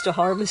supposed to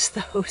harvest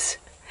those,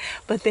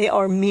 but they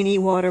are mini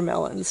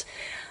watermelons.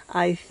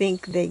 I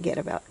think they get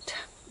about,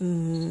 I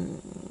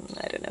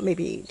don't know,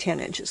 maybe 10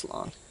 inches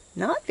long.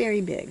 Not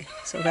very big,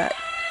 so that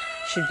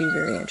should be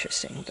very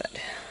interesting, but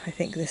I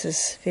think this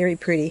is very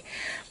pretty.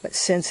 But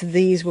since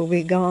these will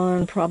be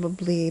gone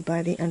probably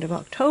by the end of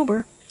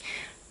October,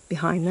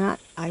 behind that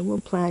I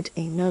will plant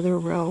another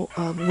row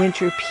of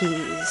winter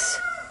peas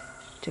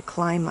to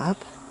climb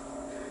up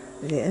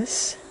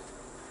this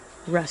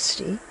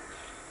rusty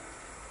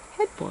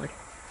headboard.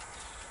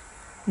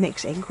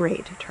 Makes a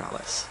great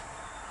trellis.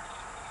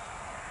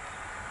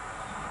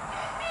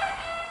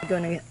 I'm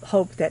going to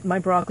hope that my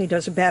broccoli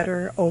does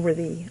better over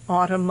the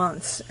autumn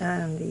months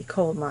and the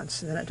cold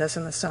months than it does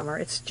in the summer.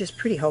 It's just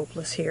pretty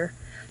hopeless here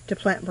to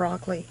plant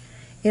broccoli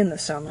in the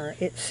summer.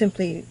 It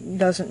simply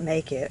doesn't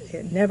make it.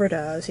 It never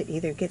does. It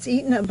either gets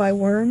eaten up by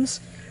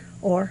worms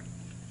or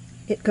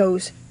it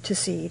goes to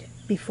seed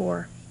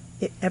before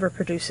it ever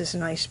produces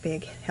nice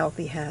big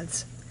healthy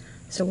heads.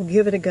 So we'll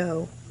give it a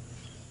go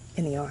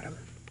in the autumn.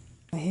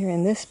 Here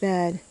in this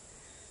bed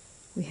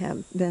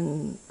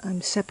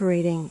I'm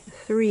separating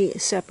 3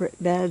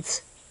 separate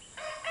beds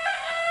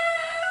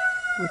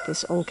with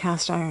this old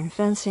cast iron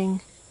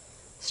fencing,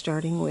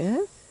 starting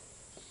with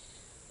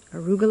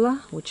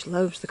arugula, which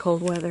loves the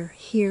cold weather.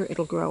 Here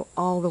it'll grow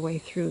all the way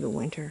through the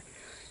winter.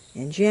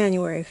 In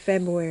January,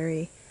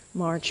 February,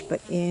 March,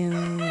 but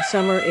in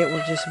summer it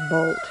will just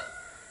bolt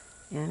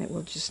and it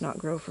will just not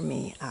grow for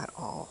me at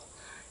all.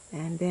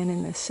 And then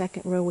in the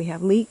second row we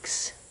have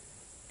leeks,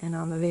 and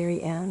on the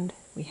very end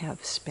we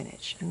have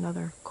spinach,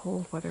 another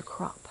cold weather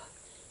crop.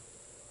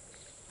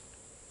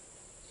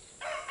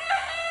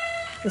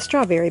 The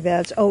strawberry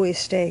beds always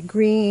stay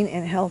green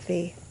and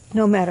healthy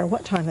no matter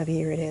what time of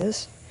year it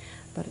is,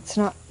 but it's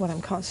not what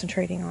I'm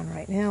concentrating on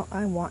right now.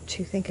 I want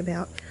to think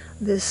about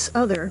this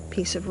other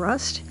piece of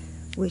rust,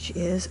 which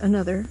is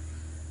another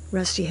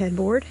rusty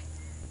headboard.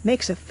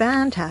 Makes a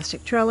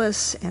fantastic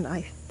trellis, and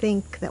I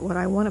think that what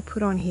I want to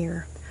put on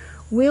here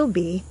will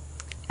be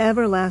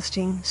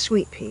everlasting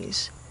sweet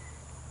peas.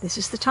 This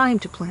is the time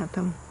to plant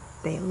them.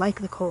 They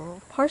like the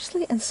cold.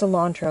 Parsley and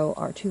cilantro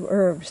are 2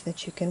 herbs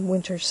that you can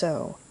winter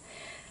sow.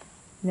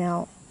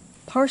 Now,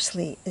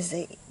 parsley is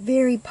a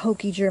very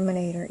pokey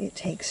germinator. It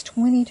takes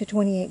 20 to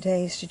 28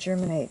 days to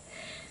germinate.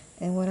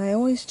 And what I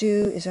always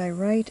do is I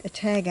write a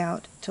tag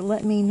out to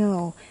let me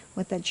know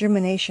what that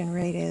germination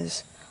rate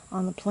is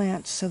on the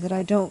plant so that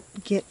I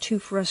don't get too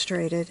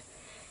frustrated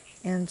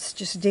and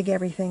just dig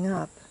everything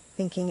up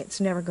thinking it's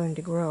never going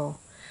to grow.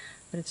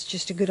 But it's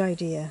just a good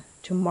idea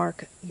to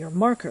mark your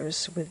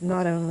markers with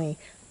not only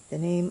the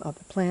name of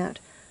the plant,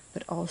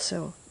 but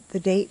also the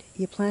date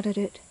you planted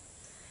it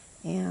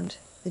and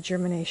the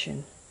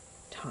germination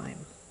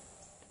time.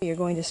 You're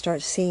going to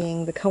start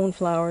seeing the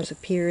coneflowers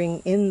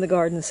appearing in the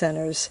garden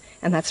centers,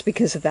 and that's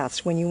because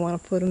that's when you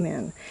want to put them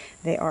in.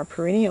 They are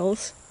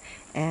perennials,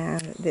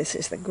 and this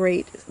is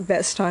the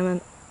best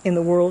time in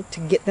the world to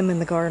get them in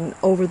the garden.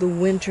 Over the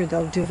winter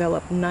they'll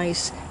develop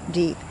nice,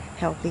 deep,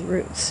 healthy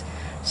roots.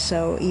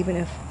 So even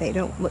if they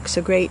don't look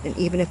so great, and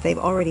even if they've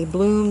already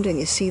bloomed and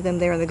you see them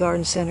there in the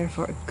garden center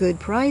for a good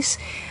price,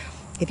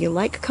 if you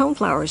like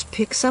coneflowers,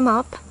 pick some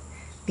up,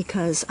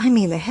 because I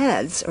mean the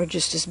heads are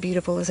just as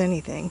beautiful as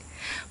anything.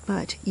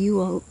 But you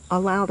will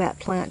allow that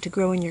plant to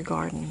grow in your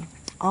garden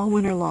all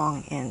winter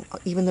long, and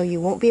even though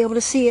you won't be able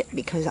to see it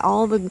because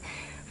all the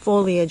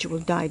foliage will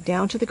die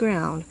down to the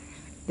ground,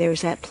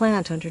 there's that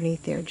plant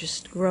underneath there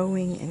just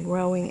growing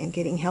and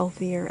getting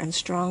healthier and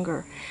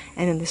stronger.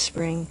 And in the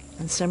spring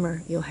and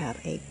summer, you'll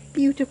have a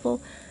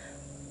beautiful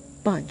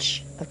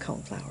bunch of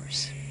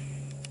coneflowers.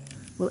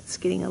 Well, it's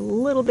getting a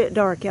little bit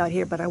dark out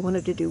here, but I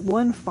wanted to do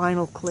one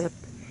final clip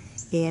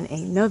in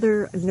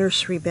another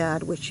nursery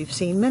bed, which you've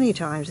seen many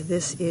times.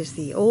 This is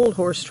the old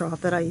horse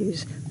trough that I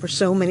use for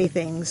so many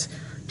things.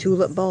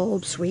 Tulip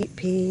bulbs, sweet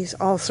peas,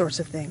 all sorts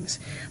of things.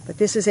 But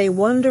this is a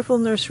wonderful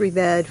nursery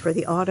bed for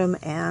the autumn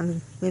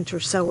and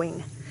winter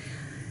sowing.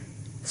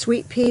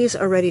 Sweet peas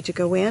are ready to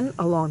go in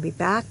along the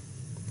back,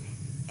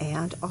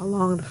 and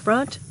along the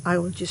front I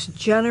will just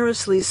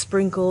generously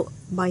sprinkle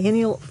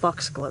biennial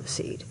foxglove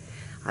seed.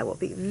 I will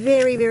be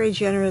very, very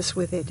generous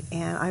with it,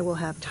 and I will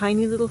have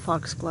tiny little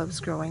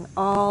foxgloves growing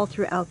all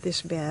throughout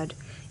this bed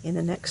in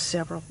the next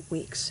several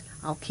weeks.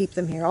 I'll keep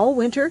them here all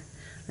winter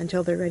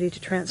until they're ready to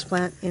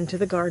transplant into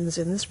the gardens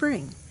in the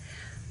spring.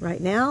 Right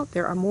now,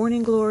 there are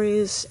morning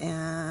glories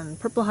and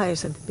purple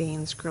hyacinth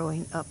beans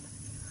growing up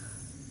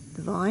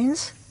the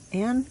vines,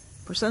 and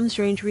for some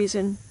strange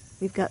reason,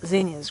 we've got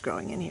zinnias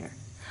growing in here.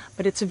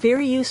 But it's a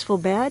very useful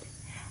bed,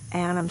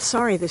 and I'm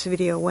sorry this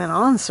video went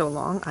on so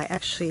long. I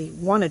actually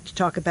wanted to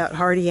talk about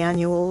hardy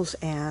annuals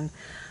and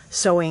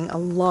sowing a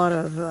lot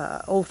of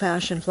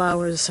old-fashioned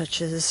flowers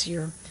such as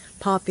your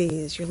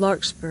poppies, your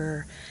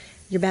larkspur,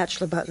 your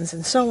bachelor buttons,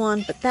 and so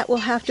on, but that will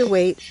have to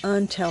wait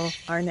until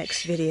our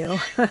next video.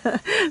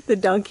 The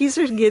donkeys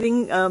are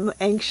getting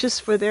anxious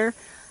for their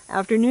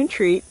afternoon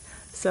treat,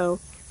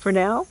 so for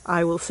now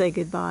I will say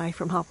goodbye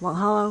from Hopalong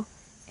Hollow,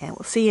 and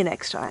we'll see you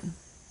next time.